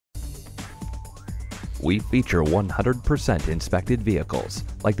We feature 100% inspected vehicles,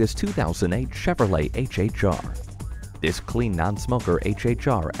 like this 2008 Chevrolet HHR. This clean non-smoker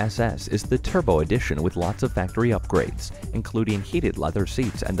HHR SS is the turbo edition with lots of factory upgrades, including heated leather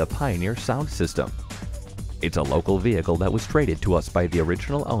seats and a Pioneer sound system. It's a local vehicle that was traded to us by the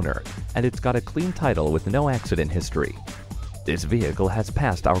original owner, and it's got a clean title with no accident history. This vehicle has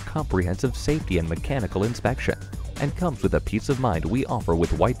passed our comprehensive safety and mechanical inspection and comes with a peace of mind we offer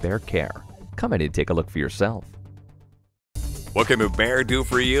with White Bear Care. Come in and take a look for yourself. What can the Bear do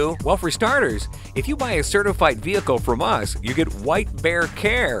for you? Well, for starters, if you buy a certified vehicle from us, you get White Bear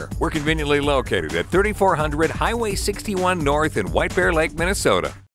Care. We're conveniently located at 3400 Highway 61 North in White Bear Lake, Minnesota.